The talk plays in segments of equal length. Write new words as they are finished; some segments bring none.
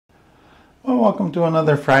Well, welcome to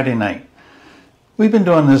another Friday night. We've been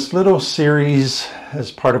doing this little series as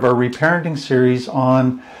part of our reparenting series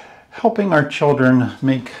on helping our children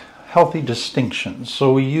make healthy distinctions.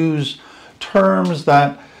 So we use terms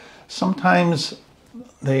that sometimes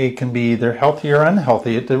they can be either healthy or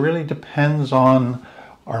unhealthy. It really depends on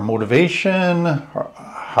our motivation,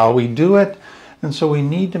 how we do it. And so we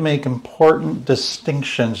need to make important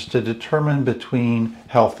distinctions to determine between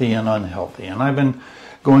healthy and unhealthy. And I've been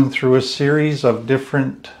going through a series of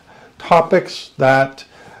different topics that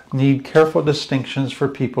need careful distinctions for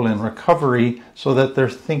people in recovery so that their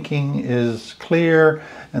thinking is clear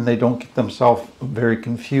and they don't get themselves very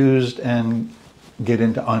confused and get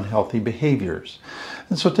into unhealthy behaviors.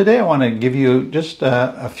 And so today I want to give you just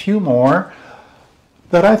a few more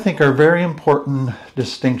that I think are very important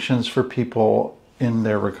distinctions for people in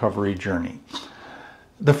their recovery journey.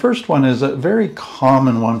 The first one is a very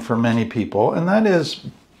common one for many people, and that is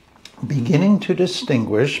beginning to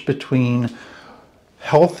distinguish between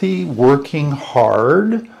healthy working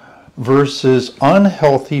hard versus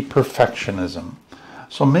unhealthy perfectionism.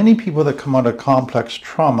 So many people that come out of complex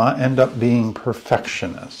trauma end up being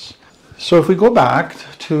perfectionists. So if we go back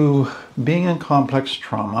to being in complex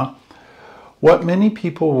trauma, what many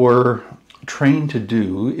people were trained to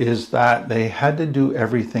do is that they had to do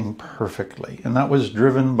everything perfectly, and that was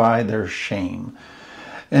driven by their shame.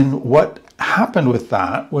 And what happened with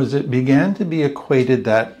that was it began to be equated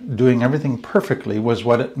that doing everything perfectly was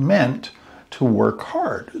what it meant to work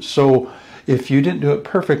hard. So if you didn't do it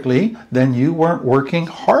perfectly, then you weren't working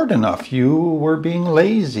hard enough. You were being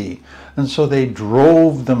lazy. And so they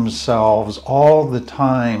drove themselves all the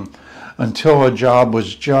time until a job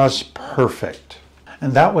was just perfect.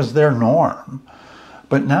 And that was their norm.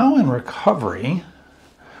 But now in recovery,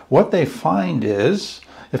 what they find is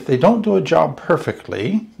if they don't do a job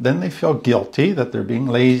perfectly, then they feel guilty that they're being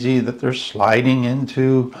lazy, that they're sliding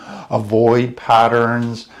into avoid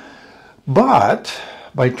patterns. But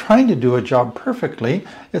by trying to do a job perfectly,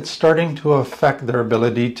 it's starting to affect their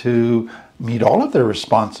ability to meet all of their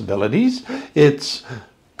responsibilities. It's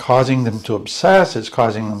causing them to obsess, it's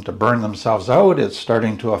causing them to burn themselves out, it's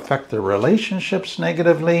starting to affect their relationships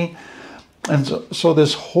negatively. And so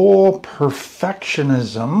this whole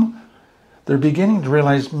perfectionism, they're beginning to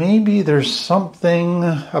realize maybe there's something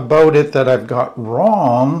about it that I've got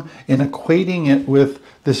wrong in equating it with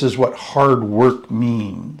this is what hard work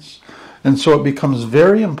means. And so it becomes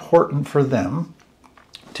very important for them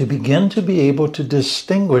to begin to be able to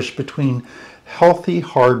distinguish between healthy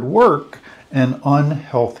hard work and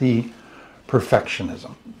unhealthy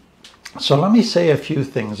perfectionism. So let me say a few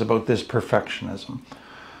things about this perfectionism.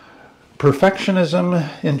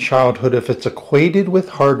 Perfectionism in childhood, if it's equated with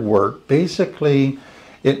hard work, basically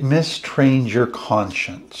it mistrains your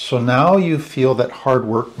conscience. So now you feel that hard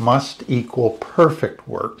work must equal perfect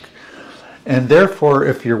work. And therefore,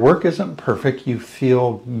 if your work isn't perfect, you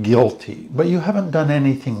feel guilty. But you haven't done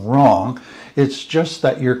anything wrong. It's just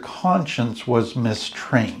that your conscience was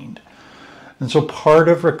mistrained. And so part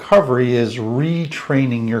of recovery is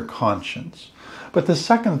retraining your conscience. But the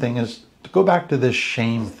second thing is to go back to this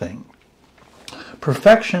shame thing.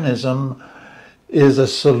 Perfectionism is a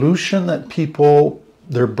solution that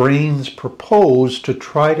their brains propose to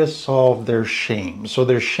try to solve their shame. So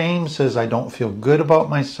their shame says, I don't feel good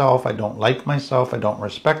about myself, I don't like myself, I don't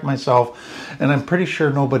respect myself, and I'm pretty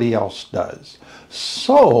sure nobody else does.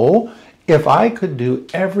 So if I could do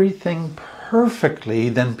everything perfectly,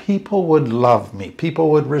 then people would love me,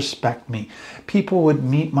 people would respect me, people would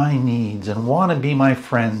meet my needs and want to be my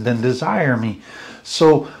friend and desire me.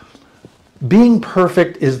 So being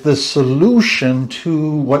perfect is the solution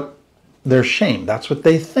to what their shame. That's what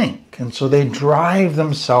they think. And so they drive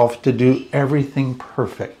themselves to do everything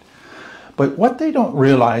perfect. But what they don't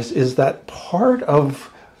realize is that part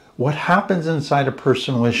of what happens inside a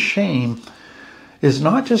person with shame is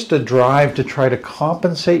not just a drive to try to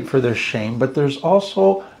compensate for their shame, but there's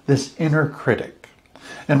also this inner critic.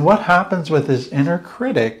 And what happens with this inner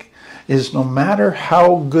critic is no matter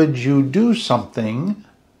how good you do something,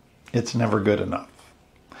 it's never good enough.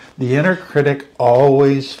 The inner critic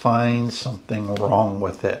always finds something wrong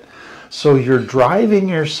with it. So you're driving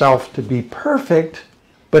yourself to be perfect,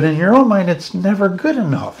 but in your own mind, it's never good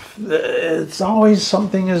enough. It's always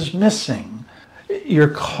something is missing. You're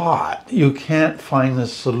caught. You can't find the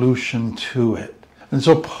solution to it. And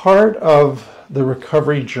so part of the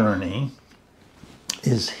recovery journey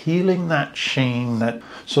is healing that shame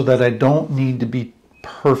so that I don't need to be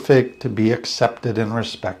perfect to be accepted and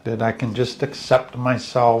respected. I can just accept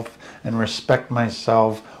myself and respect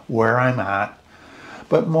myself where I'm at.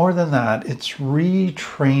 But more than that, it's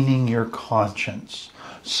retraining your conscience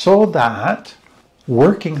so that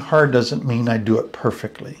working hard doesn't mean I do it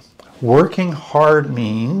perfectly. Working hard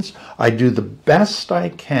means I do the best I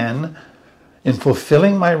can in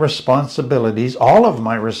fulfilling my responsibilities, all of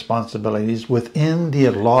my responsibilities, within the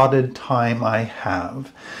allotted time I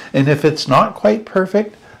have. And if it's not quite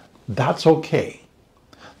perfect, that's okay.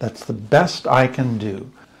 That's the best I can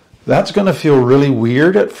do. That's going to feel really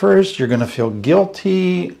weird at first. You're going to feel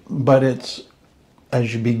guilty, but it's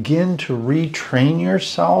as you begin to retrain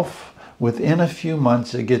yourself, within a few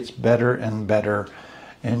months it gets better and better,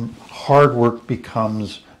 and hard work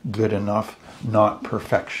becomes good enough, not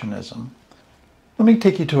perfectionism. Let me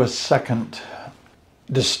take you to a second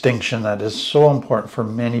distinction that is so important for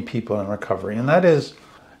many people in recovery, and that is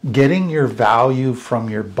getting your value from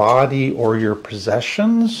your body or your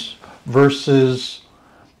possessions versus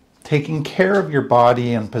taking care of your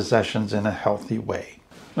body and possessions in a healthy way.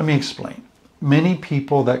 Let me explain. Many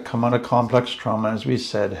people that come out of complex trauma, as we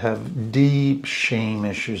said, have deep shame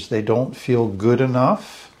issues. They don't feel good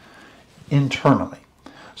enough internally.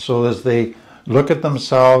 So as they look at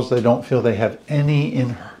themselves, they don't feel they have any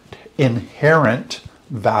inherent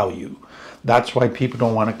value. That's why people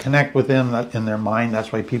don't want to connect with them in their mind.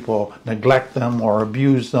 That's why people neglect them or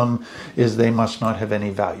abuse them, is they must not have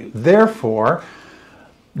any value. Therefore,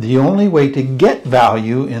 the only way to get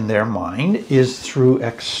value in their mind is through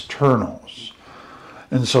externals.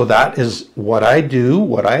 And so that is what I do,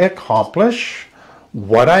 what I accomplish,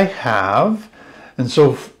 what I have. And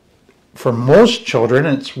so for most children,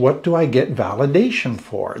 it's what do I get validation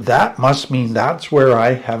for? That must mean that's where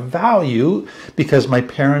I have value, because my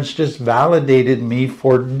parents just validated me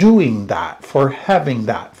for doing that, for having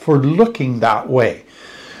that, for looking that way.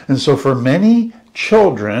 And so for many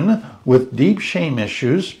children with deep shame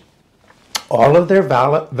issues, all of their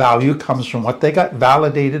value comes from what they got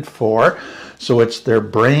validated for. So it's their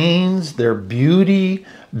brains, their beauty,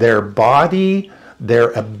 their body,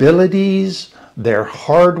 their abilities, their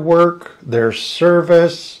hard work, their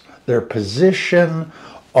service, their position.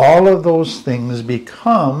 All of those things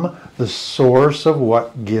become the source of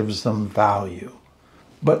what gives them value.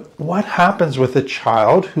 But what happens with a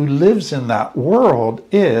child who lives in that world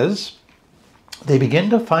is they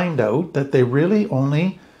begin to find out that they really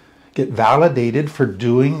only get validated for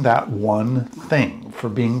doing that one thing, for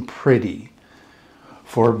being pretty,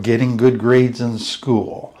 for getting good grades in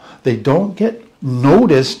school. They don't get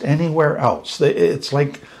noticed anywhere else. It's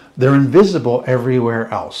like they're invisible everywhere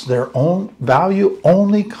else. Their own value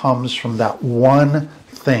only comes from that one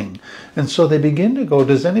thing. And so they begin to go,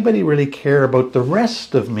 does anybody really care about the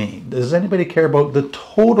rest of me? Does anybody care about the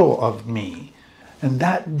total of me? And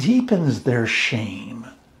that deepens their shame.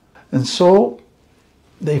 And so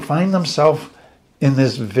they find themselves in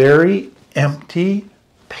this very empty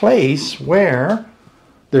place where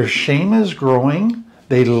their shame is growing.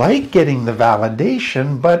 They like getting the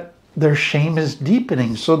validation, but their shame is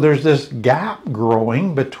deepening. So there's this gap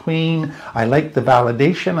growing between I like the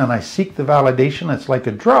validation and I seek the validation. It's like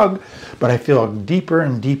a drug, but I feel a deeper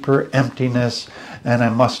and deeper emptiness, and I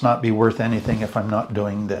must not be worth anything if I'm not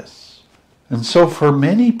doing this. And so for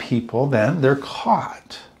many people then, they're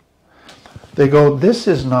caught. They go, this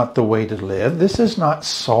is not the way to live. This is not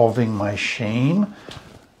solving my shame.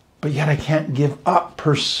 But yet I can't give up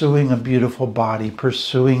pursuing a beautiful body,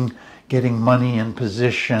 pursuing getting money and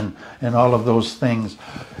position and all of those things,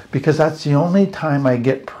 because that's the only time I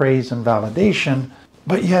get praise and validation.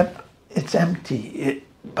 But yet it's empty.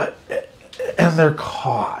 And they're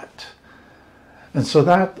caught. And so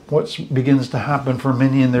that what begins to happen for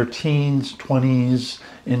many in their teens, 20s,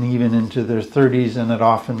 and even into their 30s, and it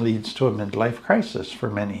often leads to a midlife crisis for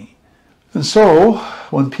many. And so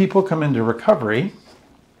when people come into recovery,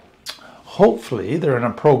 hopefully they're in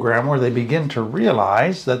a program where they begin to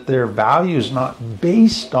realize that their value is not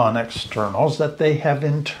based on externals, that they have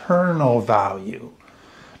internal value.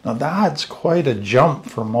 Now that's quite a jump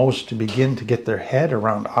for most to begin to get their head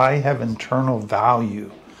around. I have internal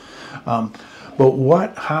value. But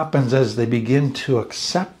what happens as they begin to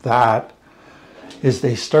accept that is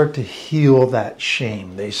they start to heal that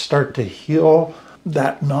shame. They start to heal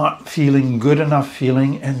that not feeling good enough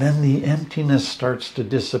feeling, and then the emptiness starts to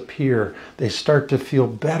disappear. They start to feel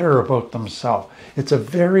better about themselves. It's a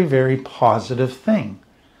very, very positive thing.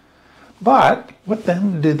 But what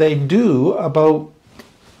then do they do about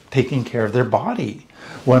taking care of their body?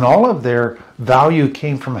 When all of their value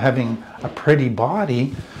came from having a pretty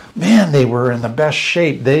body, man, they were in the best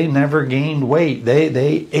shape. They never gained weight.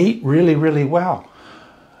 They ate really, really well.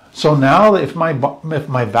 So now if my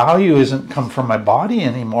value isn't come from my body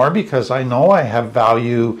anymore, because I know I have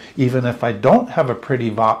value even if I don't have a pretty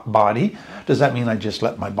body, does that mean I just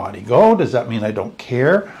let my body go? Does that mean I don't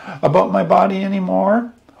care about my body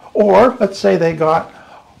anymore? Or let's say they got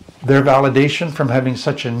their validation from having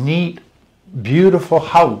such a neat, beautiful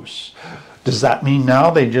house. Does that mean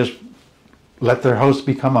now they just let their house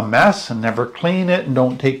become a mess and never clean it and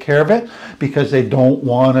don't take care of it because they don't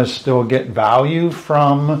want to still get value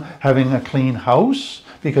from having a clean house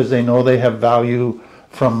because they know they have value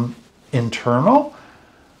from internal?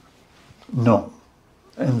 No.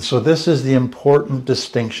 And so this is the important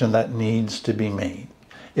distinction that needs to be made.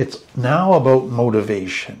 It's now about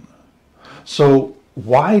motivation. So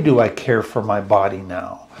why do I care for my body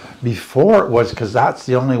now? Before it was because that's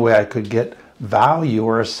the only way I could get value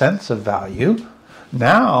or a sense of value.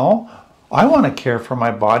 Now I want to care for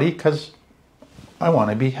my body because I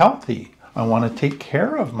want to be healthy. I want to take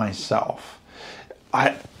care of myself.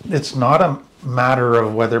 It's not a matter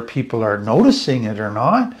of whether people are noticing it or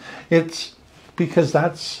not. It's because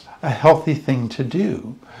that's a healthy thing to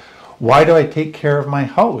do. Why do I take care of my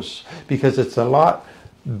house? Because it's a lot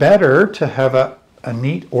better to have a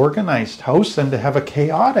neat, organized house than to have a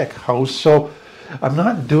chaotic house. So I'm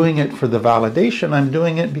not doing it for the validation. I'm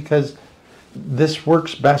doing it because this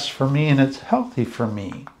works best for me and it's healthy for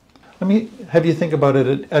me. Let me have you think about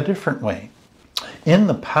it a different way. In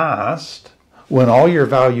the past, when all your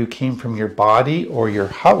value came from your body or your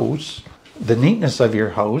house, the neatness of your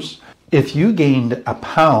house, if you gained a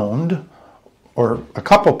pound or a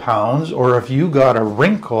couple pounds, or if you got a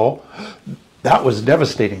wrinkle, that was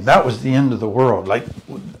devastating. That was the end of the world. Like,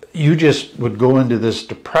 you just would go into this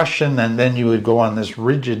depression, and then you would go on this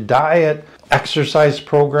rigid diet, exercise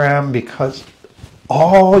program, because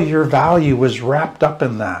all your value was wrapped up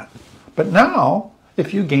in that. But now,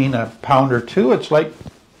 if you gain a pound or two, it's like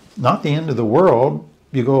not the end of the world.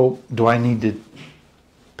 You go, do I need to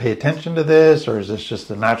pay attention to this, or is this just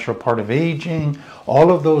the natural part of aging?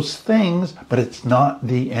 All of those things, but it's not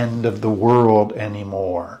the end of the world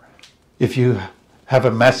anymore. If you have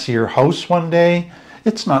a messier house one day,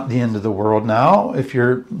 it's not the end of the world now. If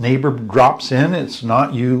your neighbor drops in, it's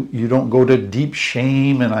not you don't go to deep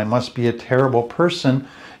shame and I must be a terrible person.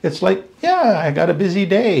 It's like, yeah, I got a busy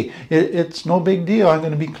day. It's no big deal. I'm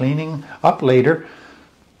going to be cleaning up later.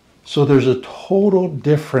 So there's a total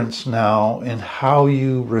difference now in how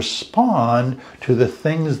you respond to the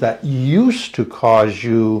things that used to cause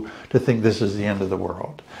you to think this is the end of the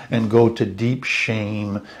world and go to deep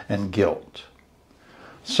shame and guilt.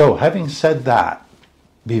 So having said that,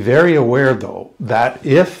 be very aware though that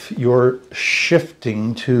if you're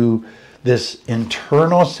shifting to this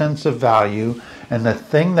internal sense of value and the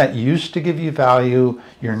thing that used to give you value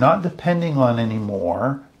you're not depending on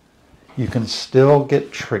anymore, you can still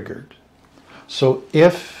get triggered. So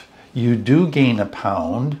if you do gain a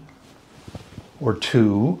pound or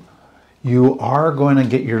two, you are going to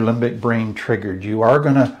get your limbic brain triggered. You are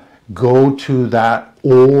going to go to that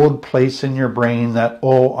old place in your brain that,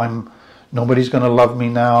 nobody's going to love me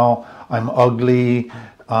now, I'm ugly,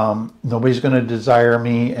 nobody's going to desire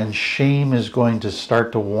me, and shame is going to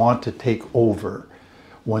start to want to take over.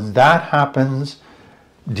 When that happens,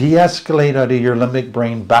 de-escalate out of your limbic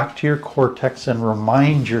brain back to your cortex and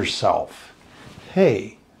remind yourself,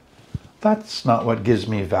 hey, that's not what gives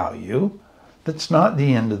me value. That's not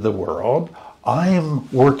the end of the world. I'm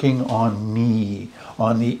working on me,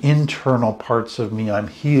 on the internal parts of me. I'm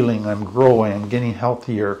healing, I'm growing, I'm getting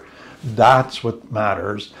healthier. That's what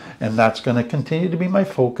matters. And that's going to continue to be my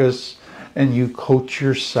focus. And you coach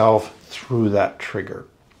yourself through that trigger.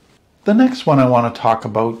 The next one I want to talk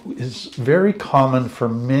about is very common for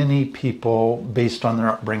many people based on their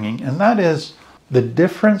upbringing, and that is the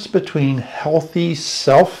difference between healthy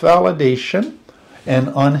self-validation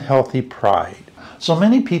and unhealthy pride. So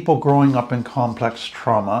many people growing up in complex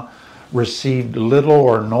trauma received little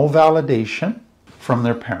or no validation from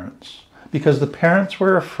their parents because the parents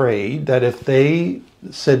were afraid that if they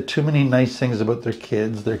said too many nice things about their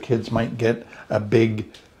kids might get a big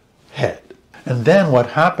head. And then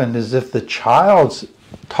what happened is if the child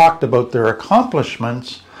talked about their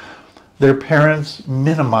accomplishments, their parents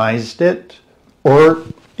minimized it or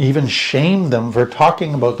even shamed them for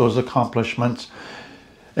talking about those accomplishments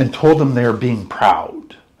and told them they were being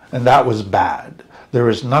proud. And that was bad. There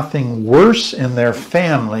was nothing worse in their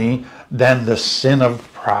family than the sin of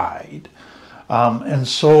pride. And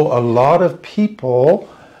so a lot of people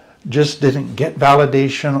just didn't get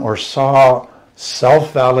validation or saw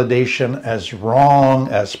self-validation as wrong,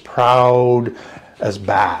 as proud, as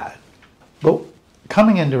bad. But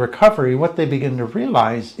coming into recovery, what they begin to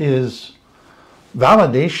realize is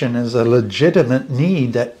Validation is a legitimate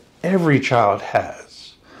need that every child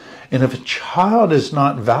has. And if a child is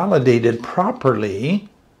not validated properly,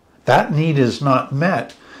 that need is not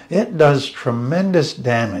met, it does tremendous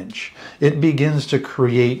damage. It begins to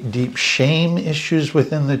create deep shame issues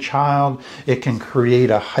within the child. It can create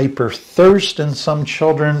a hyper thirst in some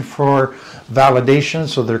children for validation,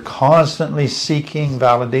 so they're constantly seeking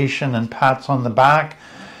validation and pats on the back.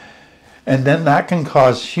 And then that can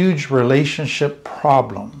cause huge relationship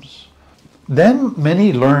problems. Then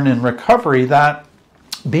many learn in recovery that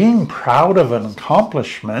being proud of an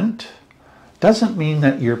accomplishment doesn't mean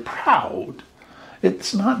that you're proud.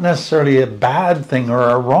 It's not necessarily a bad thing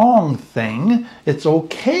or a wrong thing. It's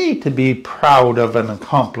okay to be proud of an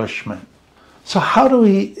accomplishment. So how do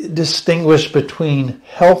we distinguish between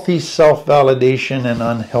healthy self-validation and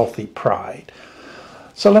unhealthy pride?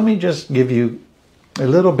 So let me just give you a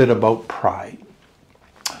little bit about pride.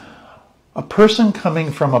 A person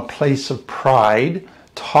coming from a place of pride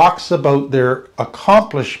talks about their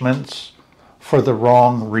accomplishments for the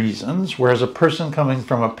wrong reasons, whereas a person coming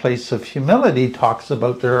from a place of humility talks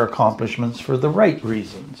about their accomplishments for the right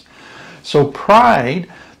reasons. So pride,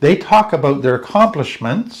 they talk about their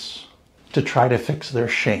accomplishments to try to fix their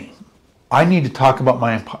shame. I need to talk about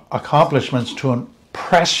my accomplishments to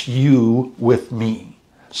impress you with me,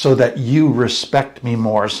 so that you respect me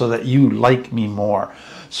more, so that you like me more.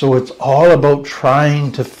 So it's all about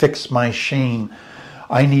trying to fix my shame.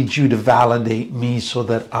 I need you to validate me so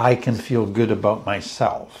that I can feel good about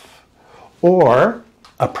myself. Or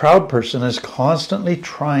a proud person is constantly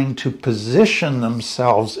trying to position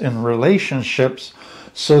themselves in relationships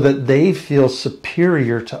so that they feel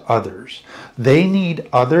superior to others. They need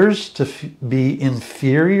others to be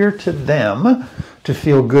inferior to them to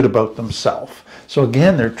feel good about themselves. So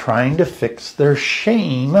again, they're trying to fix their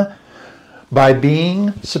shame by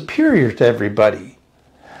being superior to everybody.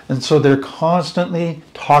 And so they're constantly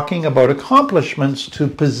talking about accomplishments to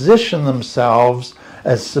position themselves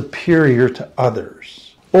as superior to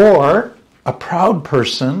others. Or a proud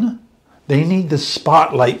person, they need the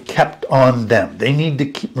spotlight kept on them. They need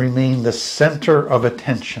to remain the center of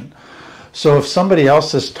attention. So if somebody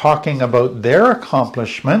else is talking about their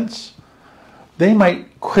accomplishments, they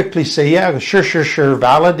might quickly say, yeah, sure,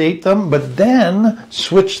 validate them, but then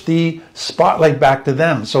switch the spotlight back to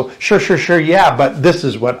them. So sure, yeah, but this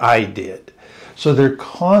is what I did. So they're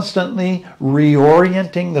constantly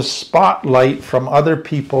reorienting the spotlight from other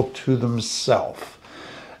people to themselves.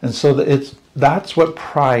 And so that's what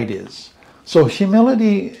pride is. So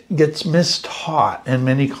humility gets mistaught in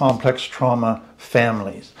many complex trauma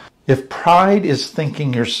families. If pride is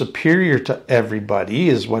thinking you're superior to everybody,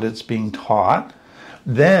 is what it's being taught,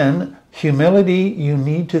 then humility, you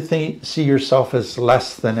need to see yourself as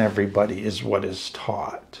less than everybody, is what is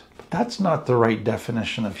taught. But that's not the right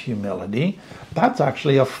definition of humility. That's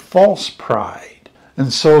actually a false pride.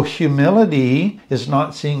 And so humility is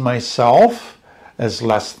not seeing myself as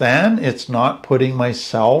less than. It's not putting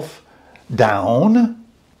myself down.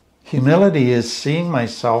 Humility is seeing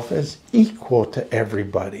myself as equal to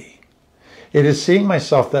everybody. It is seeing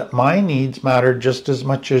myself that my needs matter just as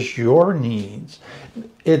much as your needs.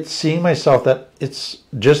 It's seeing myself that it's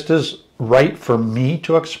just as right for me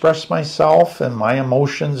to express myself and my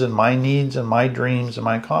emotions and my needs and my dreams and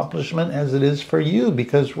my accomplishment as it is for you,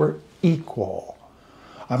 because we're equal.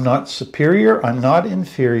 I'm not superior, I'm not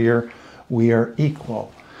inferior, we are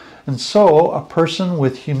equal. And so a person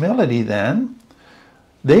with humility then,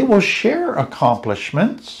 they will share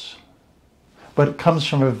accomplishments, but it comes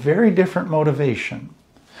from a very different motivation.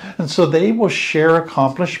 And so they will share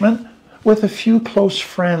accomplishment with a few close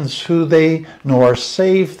friends who they know are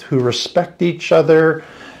safe, who respect each other,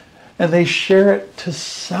 and they share it to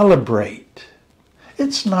celebrate.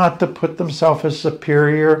 It's not to put themselves as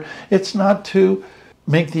superior. It's not to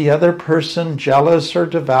make the other person jealous or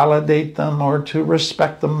to validate them or to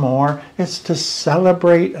respect them more. It's to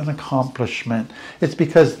celebrate an accomplishment. It's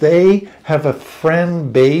because they have a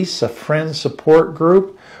friend base, a friend support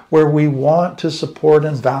group where we want to support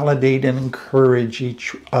and validate and encourage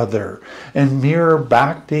each other and mirror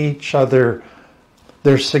back to each other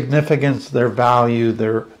their significance, their value,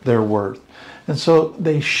 their worth. And so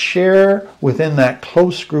they share within that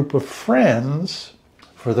close group of friends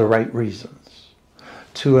for the right reasons,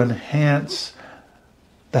 to enhance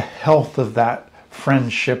the health of that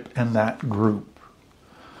friendship and that group.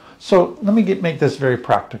 So let me make this very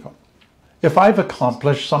practical. If I've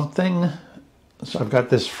accomplished something, so I've got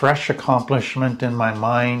this fresh accomplishment in my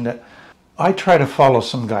mind, I try to follow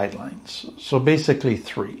some guidelines. So basically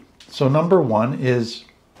 3. So number 1 is,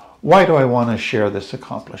 why do I want to share this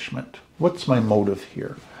accomplishment? What's my motive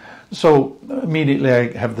here? So immediately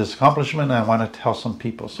I have this accomplishment and I want to tell some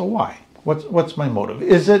people. So why? What's my motive?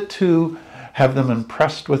 Is it to have them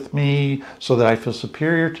impressed with me so that I feel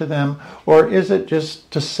superior to them? Or is it just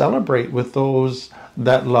to celebrate with those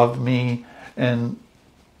that love me and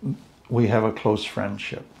we have a close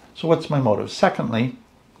friendship? So what's my motive? Secondly,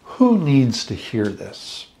 who needs to hear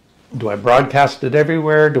this? Do I broadcast it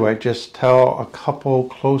everywhere? Do I just tell a couple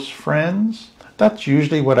close friends? That's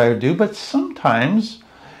usually what I do, but sometimes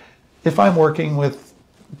if I'm working with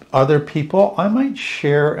other people, I might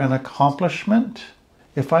share an accomplishment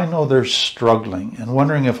if I know they're struggling and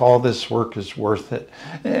wondering if all this work is worth it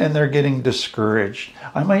and they're getting discouraged.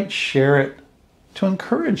 I might share it to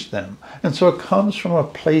encourage them. And so it comes from a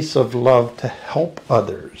place of love to help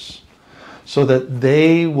others so that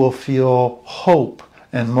they will feel hope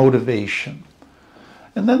and motivation.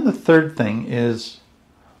 And then the third thing is,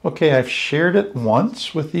 okay, I've shared it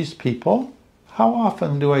once with these people. How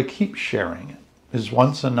often do I keep sharing it? Is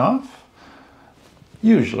once enough?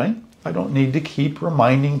 Usually. I don't need to keep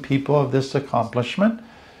reminding people of this accomplishment.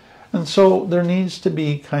 And so there needs to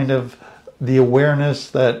be kind of the awareness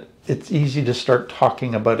that it's easy to start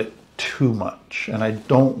talking about it too much, and I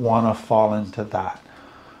don't want to fall into that.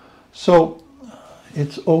 So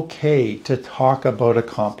it's okay to talk about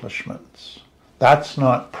accomplishments. That's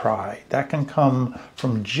not pride. That can come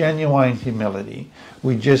from genuine humility.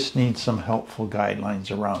 We just need some helpful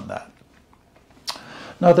guidelines around that.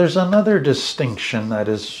 Now, there's another distinction that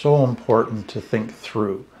is so important to think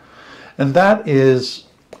through, and that is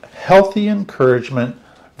healthy encouragement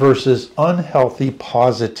versus unhealthy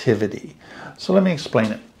positivity. So let me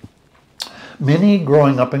explain it. Many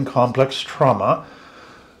growing up in complex trauma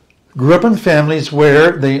grew up in families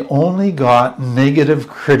where they only got negative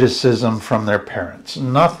criticism from their parents.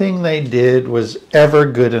 Nothing they did was ever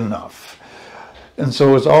good enough. And so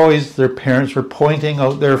it was always their parents were pointing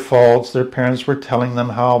out their faults. Their parents were telling them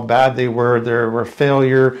how bad they were a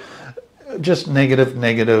failure, just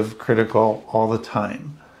negative, critical all the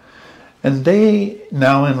time. And they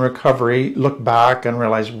now in recovery look back and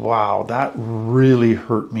realize, wow, that really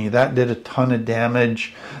hurt me. That did a ton of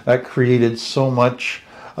damage. That created so much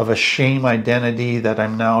of a shame identity that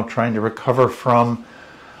I'm now trying to recover from.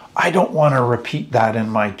 I don't want to repeat that in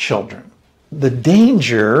my children. The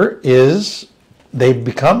danger is they've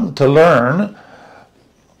become to learn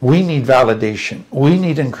we need validation. We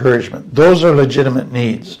need encouragement. Those are legitimate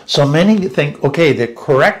needs. So many think, okay, the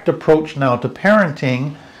correct approach now to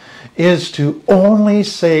parenting is to only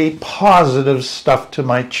say positive stuff to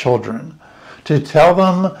my children, to tell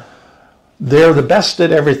them they're the best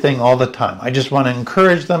at everything all the time. I just want to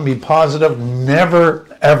encourage them, be positive, never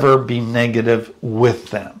ever be negative with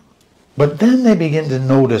them. But then they begin to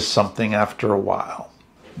notice something after a while.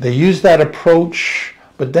 They use that approach,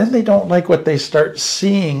 but then they don't like what they start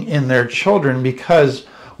seeing in their children, because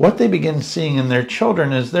what they begin seeing in their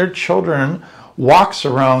children is their children walks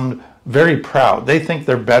around very proud. They think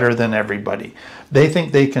they're better than everybody. They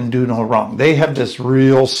think they can do no wrong. They have this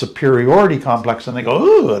real superiority complex and they go,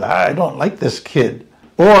 ooh, I don't like this kid.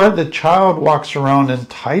 Or the child walks around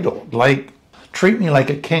entitled, like treat me like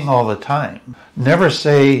a king all the time. Never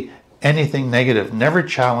say anything negative. Never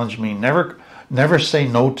challenge me. Never say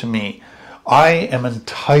no to me. I am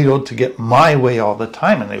entitled to get my way all the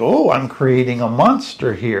time. And they go, oh, I'm creating a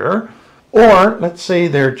monster here. Or let's say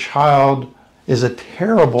their child is a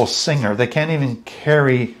terrible singer. They can't even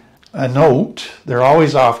carry a note. They're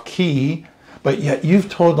always off key. But yet you've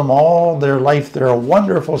told them all their life they're a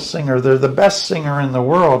wonderful singer. They're the best singer in the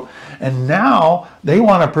world. And now they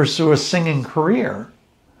want to pursue a singing career.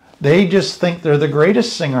 They just think they're the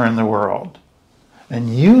greatest singer in the world.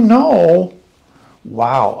 And you know,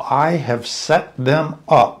 wow, I have set them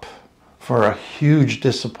up for a huge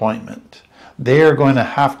disappointment. They are going to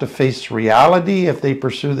have to face reality. If they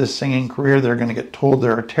pursue this singing career, they're going to get told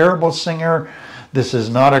they're a terrible singer. This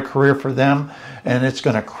is not a career for them, and it's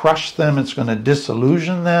going to crush them. It's going to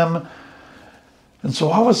disillusion them. And so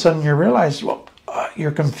all of a sudden you realize, well,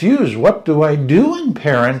 you're confused. What do I do in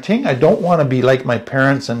parenting? I don't want to be like my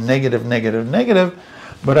parents and negative,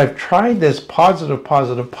 but I've tried this positive,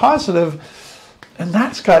 and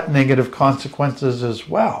that's got negative consequences as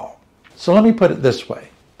well. So let me put it this way.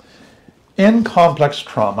 In complex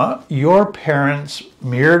trauma, your parents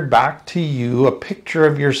mirrored back to you a picture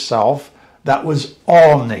of yourself that was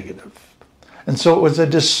all negative. And so it was a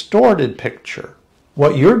distorted picture.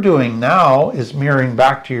 What you're doing now is mirroring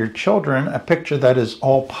back to your children a picture that is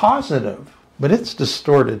all positive, but it's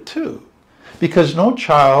distorted too, because no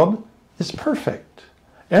child is perfect.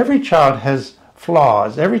 Every child has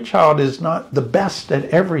flaws. Every child is not the best at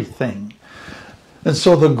everything. And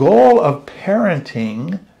so the goal of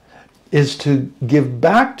parenting is to give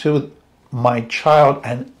back to my child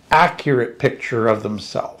an accurate picture of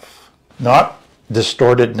themselves. Not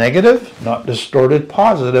distorted negative, not distorted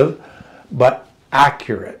positive, but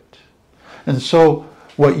accurate. And so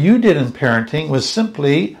what you did in parenting was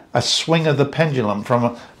simply a swing of the pendulum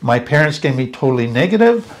from my parents gave me totally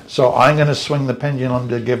negative, so I'm going to swing the pendulum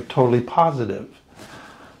to give totally positive.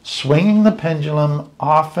 Swinging the pendulum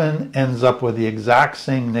often ends up with the exact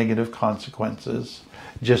same negative consequences,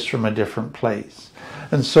 just from a different place.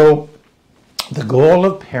 And so the goal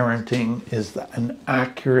of parenting is an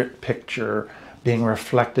accurate picture being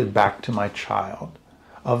reflected back to my child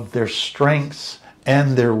of their strengths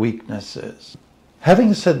and their weaknesses.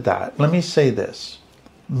 Having said that, let me say this.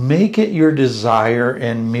 Make it your desire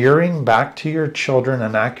in mirroring back to your children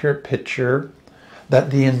an accurate picture that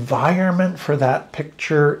the environment for that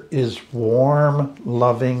picture is warm,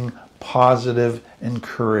 loving, positive,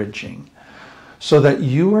 encouraging, so that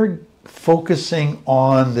you are focusing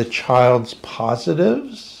on the child's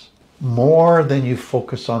positives more than you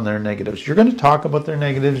focus on their negatives. You're going to talk about their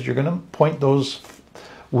negatives, you're going to point those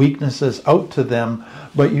weaknesses out to them,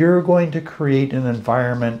 but you're going to create an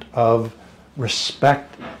environment of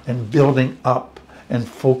respect and building up and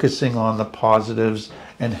focusing on the positives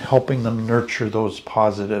and helping them nurture those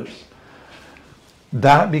positives.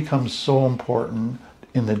 That becomes so important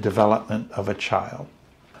in the development of a child.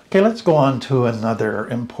 Okay, let's go on to another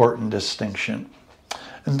important distinction.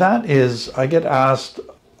 And that is, I get asked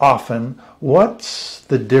often, what's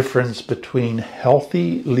the difference between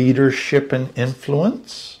healthy leadership and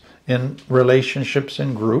influence in relationships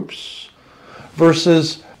and groups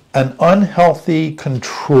versus an unhealthy,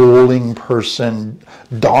 controlling person,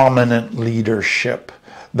 dominant leadership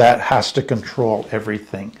that has to control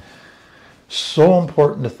everything? So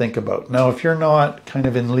important to think about. Now, if you're not kind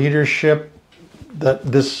of in leadership, that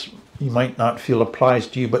this you might not feel applies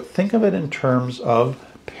to you, but think of it in terms of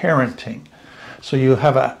parenting. So you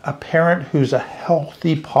have a parent who's a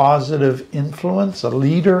healthy, positive influence, a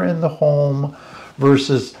leader in the home,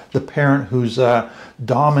 versus the parent who's a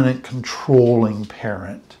dominant, controlling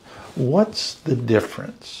parent. What's the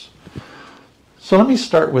difference? So let me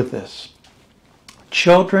start with this.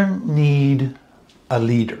 Children need a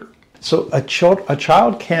leader. So a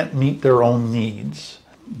child can't meet their own needs.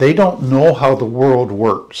 They don't know how the world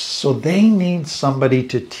works. So they need somebody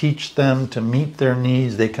to teach them, to meet their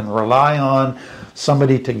needs. They can rely on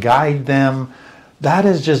somebody to guide them. That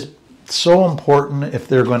is just so important if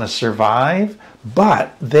they're going to survive.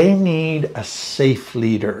 But they need a safe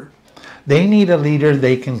leader. They need a leader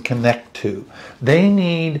they can connect to. They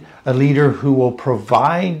need a leader who will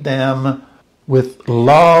provide them with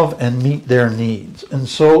love and meet their needs. And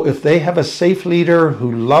so if they have a safe leader who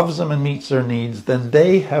loves them and meets their needs, then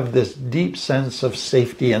they have this deep sense of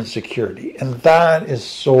safety and security. And that is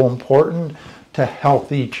so important to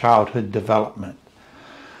healthy childhood development.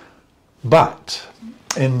 But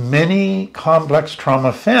in many complex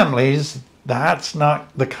trauma families, that's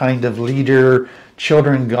not the kind of leader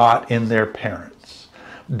children got in their parents.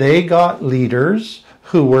 They got leaders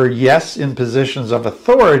who were, yes, in positions of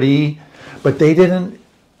authority, but they didn't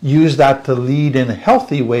use that to lead in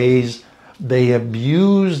healthy ways. They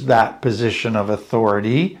abused that position of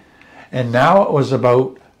authority, and now it was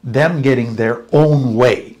about them getting their own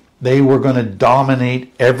way. They were going to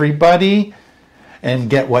dominate everybody and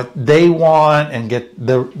get what they want and get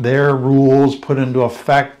their rules put into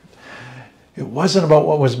effect. It wasn't about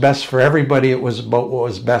what was best for everybody, it was about what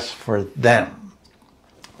was best for them.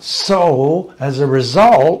 So, as a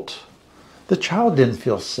result, the child didn't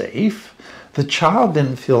feel safe. The child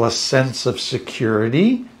didn't feel a sense of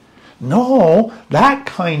security. No, that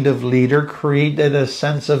kind of leader created a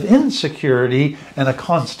sense of insecurity and a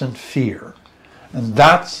constant fear. And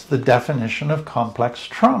that's the definition of complex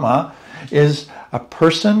trauma, is a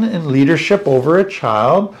person in leadership over a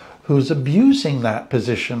child who's abusing that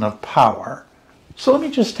position of power. So let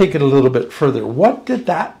me just take it a little bit further. What did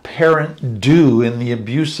that parent do in the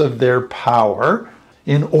abuse of their power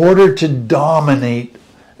in order to dominate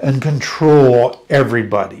and control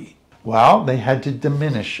everybody? Well, they had to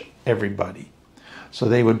diminish everybody. So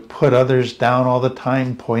they would put others down all the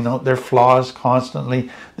time, point out their flaws constantly.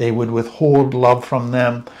 They would withhold love from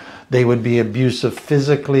them. They would be abusive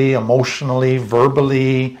physically, emotionally,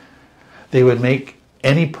 verbally. They would make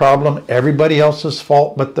any problem everybody else's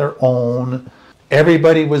fault but their own.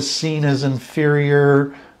 Everybody was seen as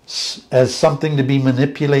inferior, as something to be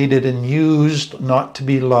manipulated and used, not to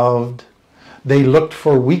be loved. They looked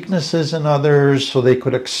for weaknesses in others so they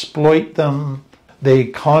could exploit them. They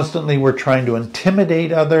constantly were trying to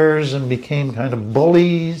intimidate others and became kind of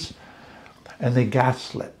bullies. And they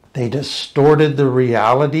gaslit. They distorted the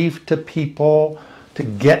reality to people to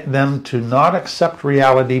get them to not accept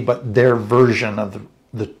reality, but their version of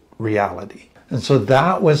the reality. And so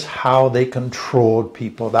that was how they controlled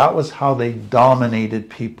people. That was how they dominated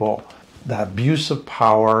people. The abuse of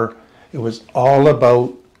power, it was all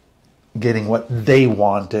about getting what they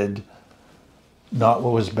wanted, not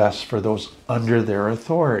what was best for those under their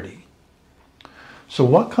authority. So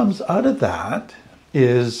what comes out of that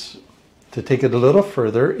is, to take it a little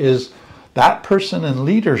further, is that person in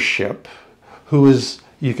leadership who is,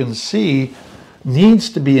 you can see, needs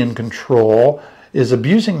to be in control, is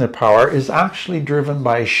abusing their power, is actually driven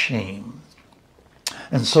by shame.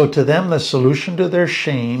 And so to them, the solution to their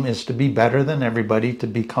shame is to be better than everybody, to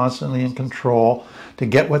be constantly in control, to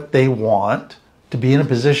get what they want, to be in a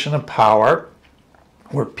position of power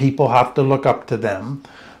where people have to look up to them.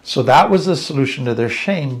 So that was the solution to their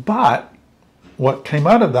shame. But what came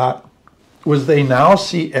out of that was they now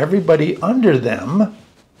see everybody under them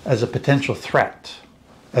as a potential threat,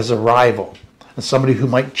 as a rival, as somebody who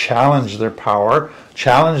might challenge their power,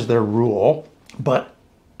 challenge their rule. But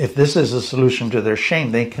if this is a solution to their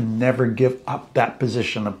shame, they can never give up that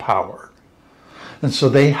position of power. And so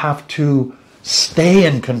they have to stay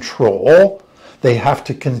in control. They have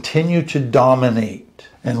to continue to dominate.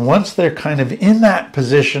 And once they're kind of in that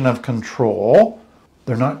position of control,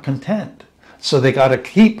 they're not content. So they got to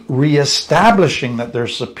keep reestablishing that they're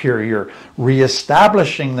superior,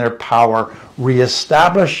 reestablishing their power,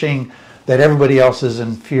 reestablishing that everybody else is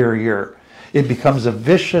inferior. It becomes a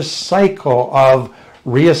vicious cycle of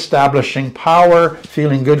reestablishing power,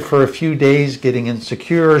 feeling good for a few days, getting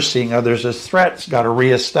insecure, seeing others as threats, got to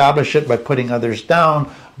reestablish it by putting others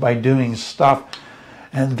down, by doing stuff.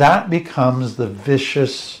 And that becomes the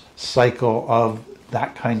vicious cycle of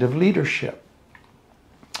that kind of leadership.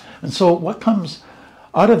 And so what comes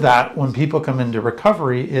out of that when people come into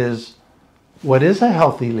recovery is, what is a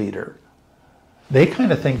healthy leader? They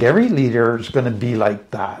kind of think every leader is going to be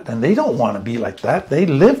like that, and they don't want to be like that. They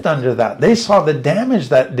lived under that. They saw the damage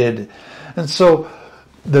that did. And so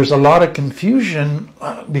there's a lot of confusion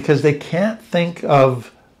because they can't think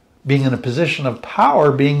of being in a position of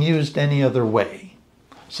power being used any other way.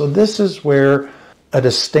 So this is where a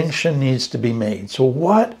distinction needs to be made. So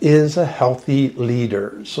what is a healthy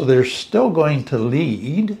leader? So they're still going to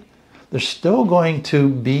lead. They're still going to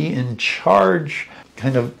be in charge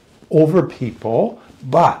kind of over people,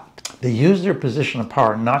 but they use their position of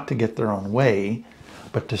power not to get their own way,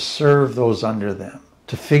 but to serve those under them,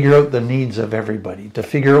 to figure out the needs of everybody, to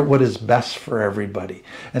figure out what is best for everybody.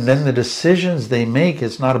 And then the decisions they make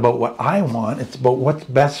is not about what I want, it's about what's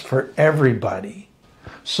best for everybody.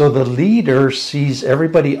 So the leader sees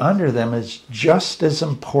everybody under them as just as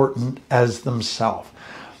important as themselves.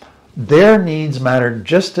 Their needs matter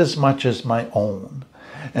just as much as my own.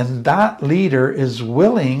 And that leader is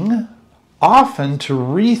willing often to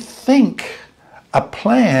rethink a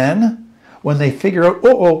plan when they figure out,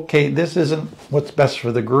 oh, okay, this isn't what's best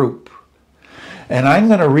for the group. And I'm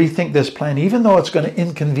going to rethink this plan, even though it's going to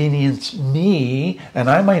inconvenience me, and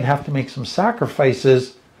I might have to make some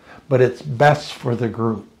sacrifices, but it's best for the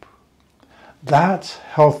group. That's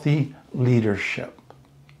healthy leadership.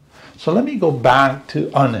 So let me go back to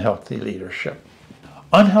unhealthy leadership.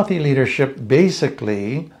 Unhealthy leadership,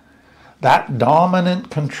 basically, that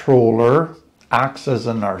dominant controller acts as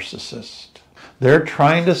a narcissist. They're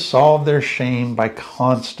trying to solve their shame by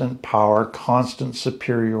constant power, constant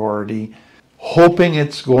superiority, hoping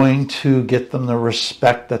it's going to get them the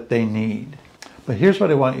respect that they need. But here's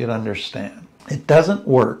what I want you to understand. It doesn't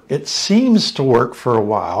work. It seems to work for a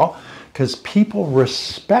while because people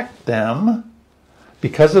respect them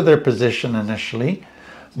because of their position initially,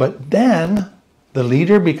 but then the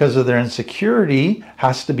leader, because of their insecurity,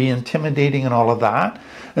 has to be intimidating and all of that.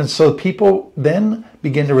 And so people then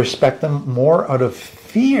begin to respect them more out of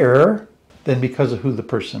fear than because of who the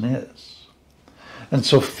person is. And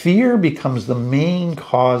so fear becomes the main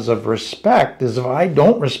cause of respect, is if I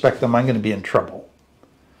don't respect them, I'm going to be in trouble.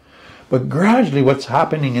 But gradually what's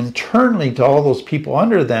happening internally to all those people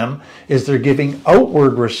under them is they're giving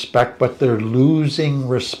outward respect, but they're losing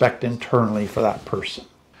respect internally for that person.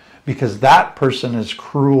 Because that person is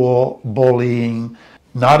cruel, bullying,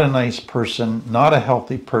 not a nice person, not a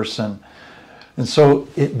healthy person. And so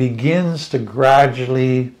it begins to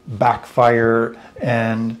gradually backfire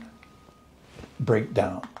and break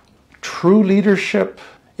down. True leadership,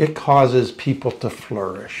 it causes people to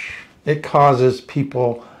flourish. It causes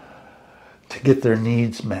people to get their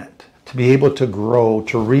needs met, to be able to grow,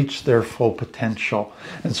 to reach their full potential.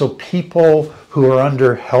 And so people who are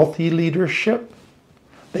under healthy leadership,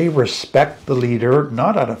 they respect the leader,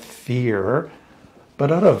 not out of fear,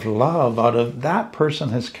 but out of love, out of that person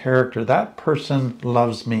has character, that person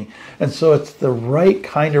loves me. And so it's the right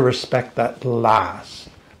kind of respect that lasts.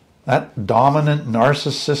 That dominant,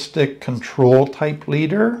 narcissistic, control type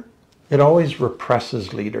leader, it always represses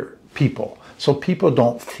people. So people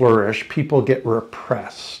don't flourish, people get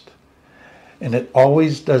repressed. And it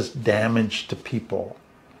always does damage to people,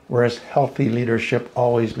 whereas healthy leadership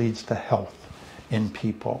always leads to health in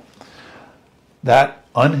people. That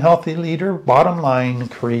unhealthy leader, bottom line,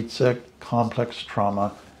 creates a complex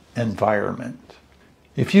trauma environment.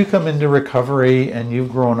 If you come into recovery and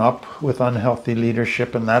you've grown up with unhealthy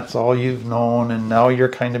leadership and that's all you've known, and now you're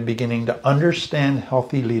kind of beginning to understand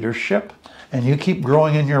healthy leadership, and you keep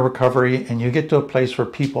growing in your recovery and you get to a place where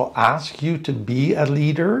people ask you to be a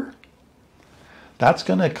leader, that's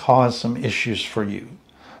going to cause some issues for you.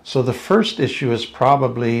 So the first issue is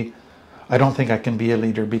probably, I don't think I can be a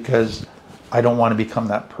leader because I don't want to become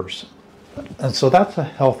that person. And so that's a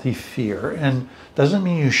healthy fear, and doesn't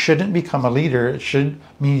mean you shouldn't become a leader. It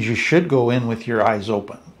means you should go in with your eyes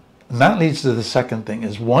open. And that leads to the second thing,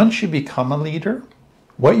 is once you become a leader,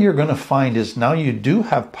 what you're going to find is now you do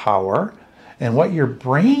have power, and what your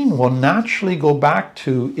brain will naturally go back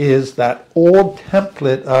to is that old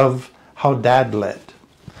template of how dad led.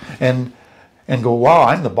 And go, wow,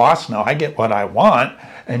 I'm the boss now, I get what I want.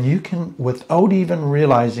 And you can, without even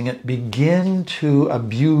realizing it, begin to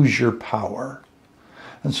abuse your power.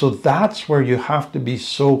 And so that's where you have to be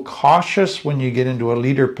so cautious when you get into a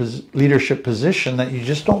leadership position, that you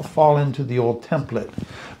just don't fall into the old template,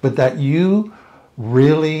 but that you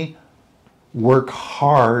really work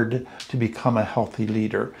hard to become a healthy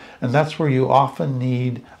leader. And that's where you often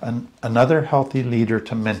need another healthy leader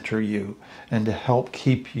to mentor you and to help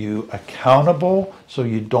keep you accountable so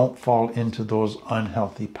you don't fall into those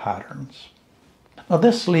unhealthy patterns. Now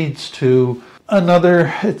this leads to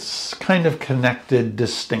another, it's kind of connected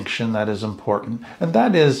distinction that is important. And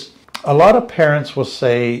that is, a lot of parents will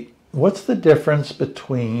say, what's the difference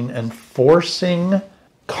between enforcing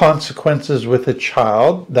consequences with a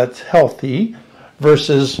child that's healthy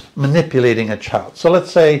versus manipulating a child? So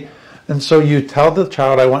let's say, and so you tell the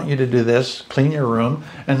child, I want you to do this, clean your room,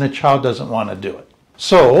 and the child doesn't want to do it.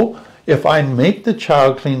 So if I make the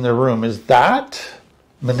child clean their room, is that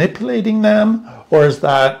manipulating them, or is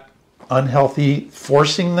that unhealthy,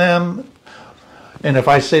 forcing them? And if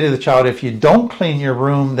I say to the child, if you don't clean your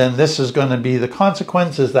room, then this is going to be the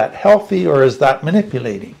consequence, is that healthy or is that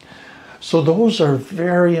manipulating? So those are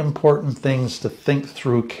very important things to think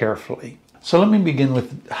through carefully. So let me begin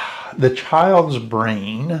with the child's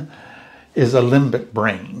brain is a limbic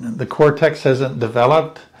brain. The cortex hasn't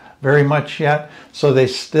developed very much yet, so they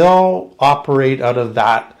still operate out of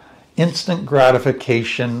that instant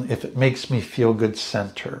gratification, if it makes me feel good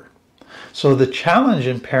center. So the challenge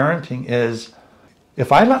in parenting is,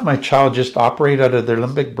 if I let my child just operate out of their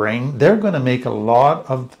limbic brain, they're going to make a lot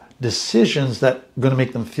of decisions that are going to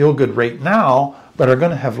make them feel good right now, but are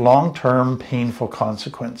going to have long-term painful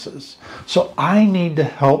consequences. So I need to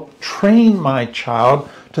help train my child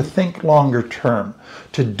to think longer term,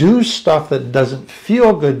 to do stuff that doesn't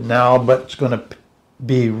feel good now, but it's going to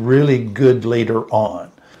be really good later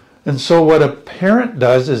on. And so what a parent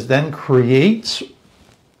does is then creates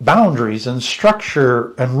boundaries and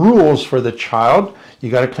structure and rules for the child.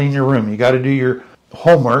 You got to clean your room. You got to do your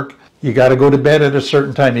homework. You got to go to bed at a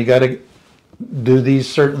certain time. You got to do these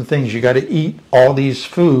certain things. You got to eat all these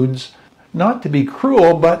foods, not to be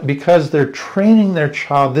cruel, but because they're training their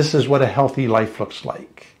child, this is what a healthy life looks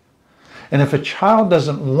like. And if a child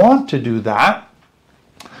doesn't want to do that,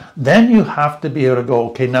 then you have to be able to go,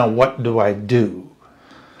 okay, now what do I do?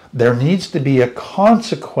 There needs to be a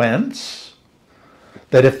consequence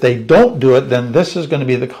that if they don't do it, then this is going to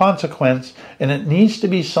be the consequence. And it needs to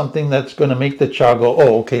be something that's going to make the child go,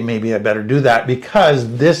 oh, okay, maybe I better do that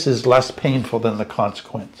because this is less painful than the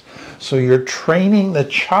consequence. So you're training the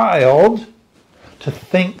child to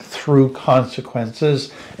think through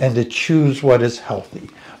consequences and to choose what is healthy.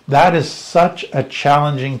 That is such a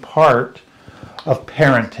challenging part of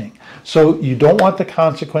parenting. So you don't want the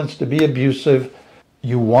consequence to be abusive.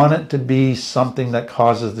 You want it to be something that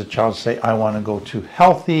causes the child to say, I want to go to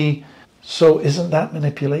healthy. So isn't that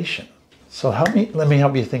manipulation? So let me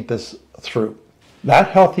help you think this through. That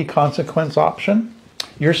healthy consequence option,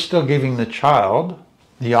 you're still giving the child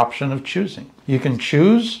the option of choosing. You can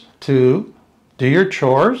choose to do your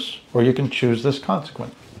chores, or you can choose this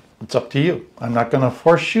consequence. It's up to you. I'm not going to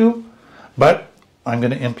force you, but I'm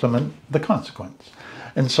going to implement the consequence.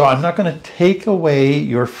 And so I'm not going to take away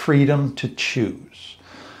your freedom to choose.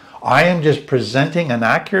 I am just presenting an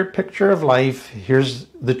accurate picture of life. Here's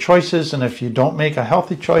the choices, and if you don't make a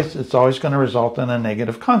healthy choice, it's always going to result in a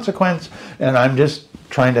negative consequence, and I'm just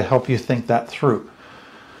trying to help you think that through.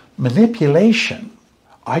 Manipulation,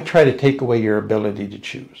 I try to take away your ability to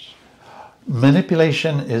choose.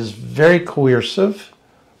 Manipulation is very coercive,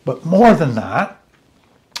 but more than that,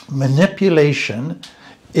 manipulation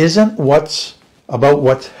isn't about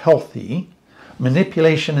what's healthy.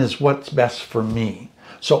 Manipulation is what's best for me.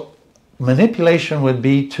 So manipulation would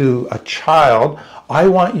be to a child, I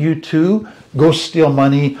want you to go steal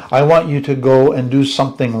money, I want you to go and do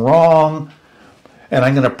something wrong, and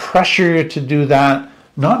I'm going to pressure you to do that,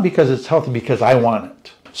 not because it's healthy, because I want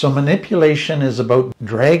it. So manipulation is about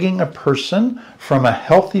dragging a person from a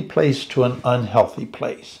healthy place to an unhealthy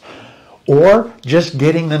place, or just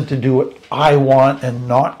getting them to do what I want and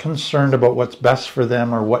not concerned about what's best for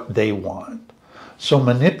them or what they want. So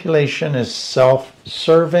manipulation is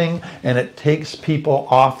self-serving, and it takes people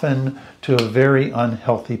often to a very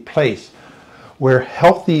unhealthy place, where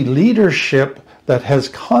healthy leadership that has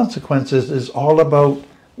consequences is all about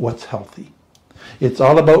what's healthy. It's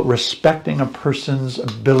all about respecting a person's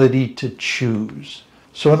ability to choose.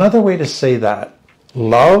 So another way to say that,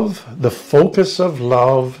 love, the focus of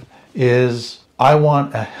love is, I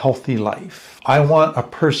want a healthy life. I want a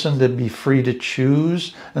person to be free to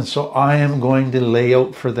choose, and so I am going to lay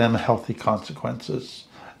out for them healthy consequences,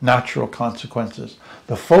 natural consequences.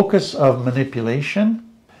 The focus of manipulation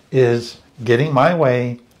is getting my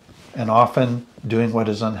way and often doing what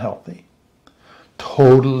is unhealthy.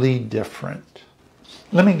 Totally different.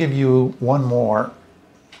 Let me give you one more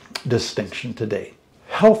distinction today.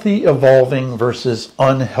 Healthy evolving versus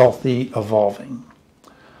unhealthy evolving.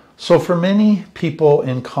 So for many people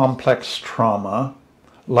in complex trauma,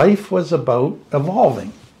 life was about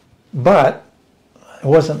evolving, but it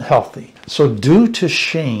wasn't healthy. So due to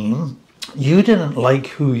shame, you didn't like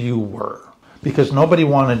who you were because nobody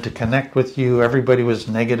wanted to connect with you. Everybody was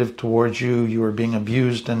negative towards you. You were being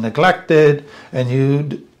abused and neglected, and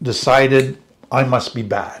you decided, I must be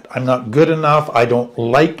bad. I'm not good enough. I don't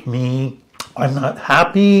like me. I'm not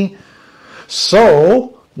happy.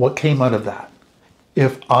 So what came out of that?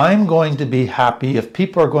 If I'm going to be happy, if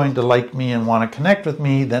people are going to like me and want to connect with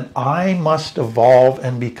me, then I must evolve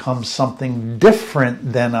and become something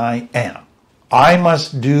different than I am. I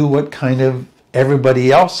must do what kind of everybody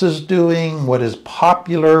else is doing, what is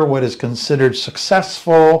popular, what is considered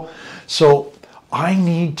successful. So I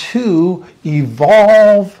need to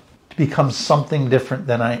evolve to become something different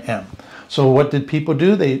than I am. So what did people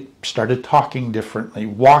do? They started talking differently,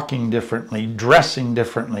 walking differently, dressing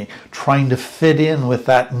differently, trying to fit in with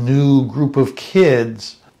that new group of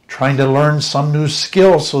kids, trying to learn some new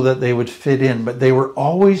skills so that they would fit in. But they were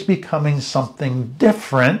always becoming something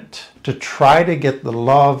different to try to get the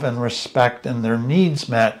love and respect and their needs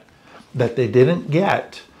met that they didn't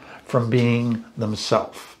get from being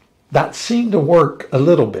themselves. That seemed to work a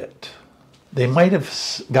little bit. They might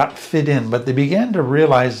have got fit in, but they began to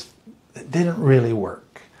realize it didn't really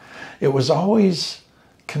work. It was always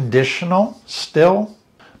conditional still,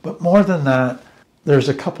 but more than that, there's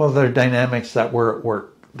a couple other dynamics that were at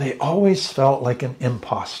work. They always felt like an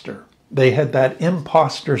imposter. They had that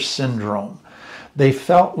imposter syndrome. They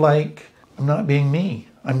felt like, I'm not being me,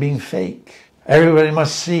 I'm being fake. Everybody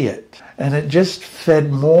must see it. And it just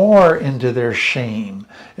fed more into their shame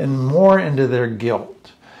and more into their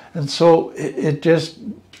guilt. And so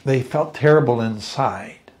they felt terrible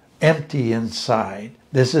inside. Empty inside.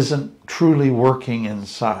 This isn't truly working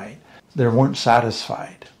inside. They weren't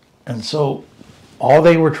satisfied. And so all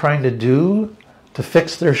they were trying to do to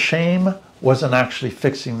fix their shame wasn't actually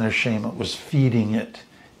fixing their shame. It was feeding it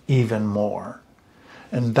even more.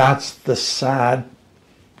 And that's the sad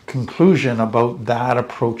conclusion about that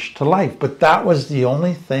approach to life. But that was the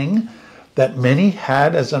only thing that many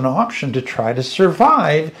had as an option to try to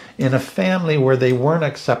survive in a family where they weren't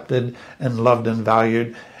accepted and loved and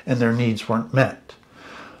valued, and their needs weren't met.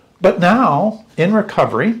 But now, in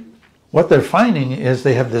recovery, what they're finding is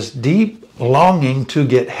they have this deep longing to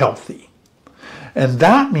get healthy. And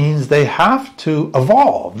that means they have to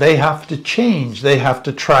evolve, they have to change, they have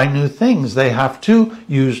to try new things, they have to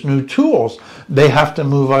use new tools, they have to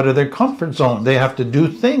move out of their comfort zone, they have to do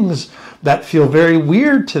things that feel very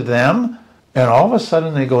weird to them, and all of a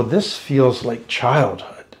sudden they go, this feels like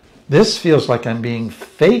childhood. This feels like I'm being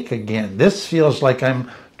fake again. This feels like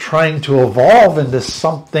I'm trying to evolve into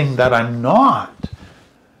something that I'm not.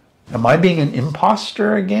 Am I being an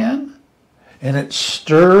imposter again? And it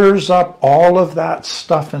stirs up all of that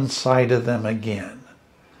stuff inside of them again.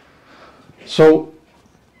 So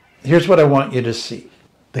here's what I want you to see.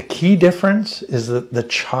 The key difference is that the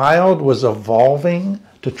child was evolving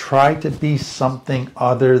to try to be something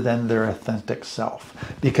other than their authentic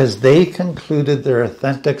self, because they concluded their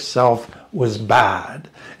authentic self was bad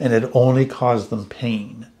and it only caused them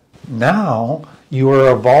pain. Now you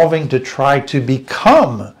are evolving to try to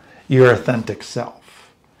become your authentic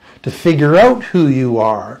self, to figure out who you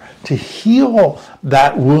are, to heal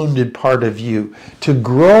that wounded part of you, to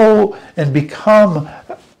grow and become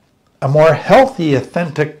a more healthy,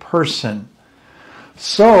 authentic person.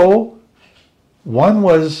 So one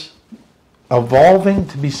was evolving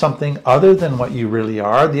to be something other than what you really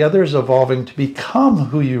are. The other is evolving to become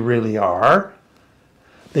who you really are.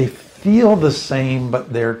 They feel the same,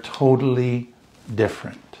 but they're totally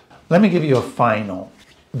different. Let me give you a final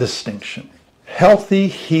distinction. Healthy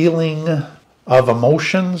healing of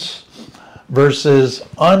emotions versus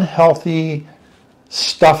unhealthy,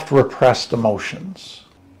 stuffed, repressed emotions.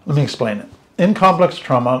 Let me explain it. In complex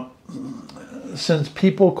trauma, since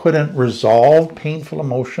people couldn't resolve painful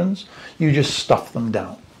emotions, you just stuff them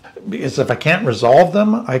down. Because if I can't resolve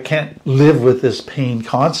them, I can't live with this pain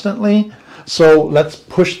constantly. So let's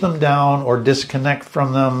push them down or disconnect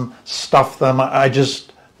from them, stuff them. I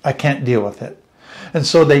can't deal with it. And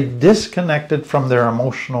so they disconnected from their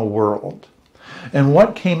emotional world. And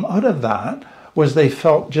what came out of that was they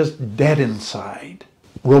felt just dead inside,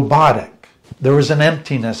 robotic. There was an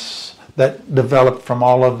emptiness that developed from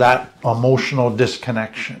all of that emotional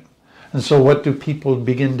disconnection. And so what do people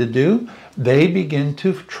begin to do? They begin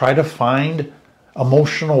to try to find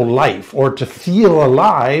emotional life or to feel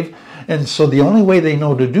alive. And so the only way they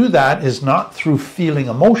know to do that is not through feeling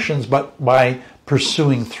emotions, but by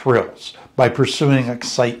pursuing thrills, by pursuing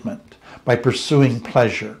excitement, by pursuing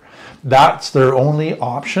pleasure. That's their only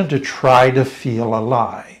option to try to feel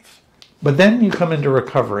alive. But then you come into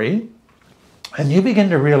recovery, and you begin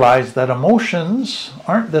to realize that emotions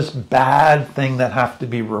aren't this bad thing that have to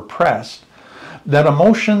be repressed, that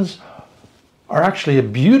emotions are actually a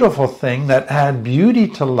beautiful thing that add beauty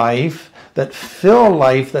to life, that fill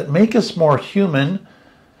life, that make us more human,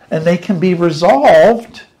 and they can be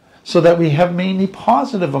resolved so that we have mainly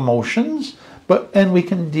positive emotions, and we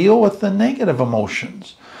can deal with the negative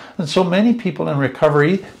emotions. And so many people in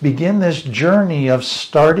recovery begin this journey of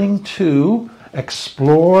starting to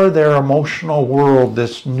explore their emotional world,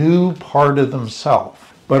 this new part of themselves.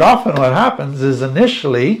 But often what happens is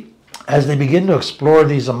initially, as they begin to explore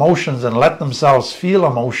these emotions and let themselves feel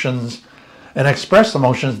emotions and express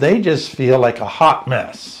emotions, they just feel like a hot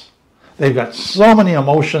mess. They've got so many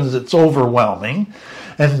emotions, it's overwhelming.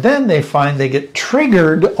 And then they find they get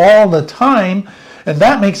triggered all the time, and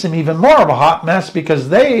that makes them even more of a hot mess because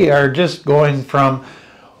they are just going from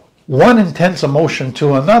one intense emotion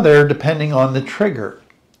to another depending on the trigger.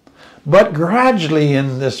 But gradually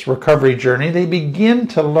in this recovery journey, they begin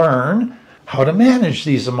to learn how to manage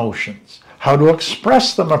these emotions, how to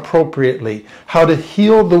express them appropriately, how to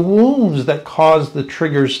heal the wounds that cause the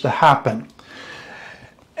triggers to happen.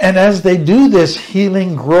 And as they do this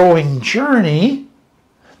healing, growing journey,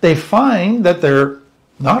 they find that they're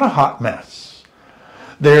not a hot mess.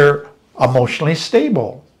 They're emotionally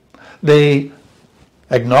stable. They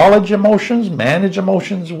acknowledge emotions, manage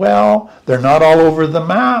emotions well. They're not all over the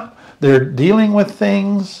map. They're dealing with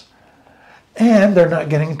things. And they're not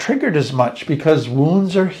getting triggered as much because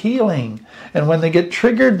wounds are healing. And when they get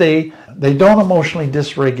triggered, they don't emotionally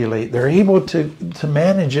dysregulate. They're able to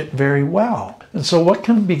manage it very well. And so what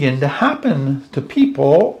can begin to happen to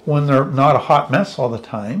people when they're not a hot mess all the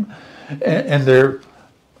time, and they're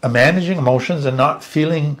managing emotions and not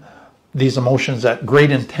feeling these emotions at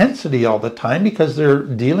great intensity all the time because they're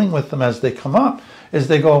dealing with them as they come up, is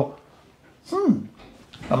they go,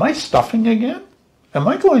 am I stuffing again? Am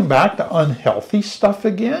I going back to unhealthy stuff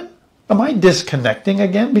again? Am I disconnecting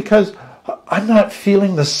again because I'm not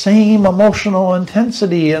feeling the same emotional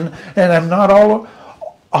intensity and I'm not all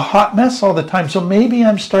a hot mess all the time? So maybe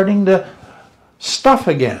I'm starting to stuff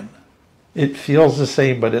again. It feels the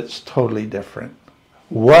same, but it's totally different.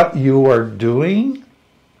 What you are doing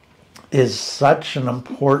is such an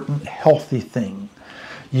important, healthy thing.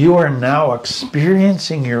 You are now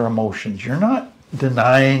experiencing your emotions. You're not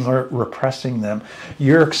denying or repressing them.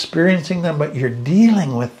 You're experiencing them, but you're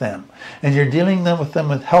dealing with them. And you're dealing with them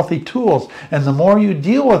with healthy tools. And the more you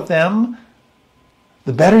deal with them,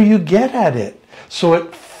 the better you get at it. So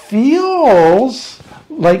it feels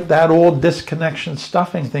like that old disconnection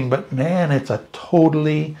stuffing thing, but man, it's a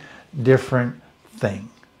totally different thing.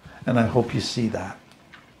 And I hope you see that.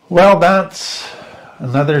 Well, that's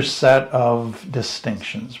another set of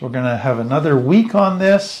distinctions. We're going to have another week on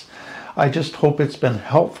this. I just hope it's been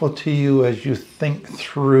helpful to you as you think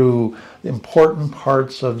through the important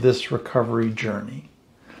parts of this recovery journey.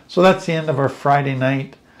 So that's the end of our Friday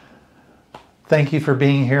night. Thank you for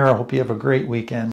being here. I hope you have a great weekend.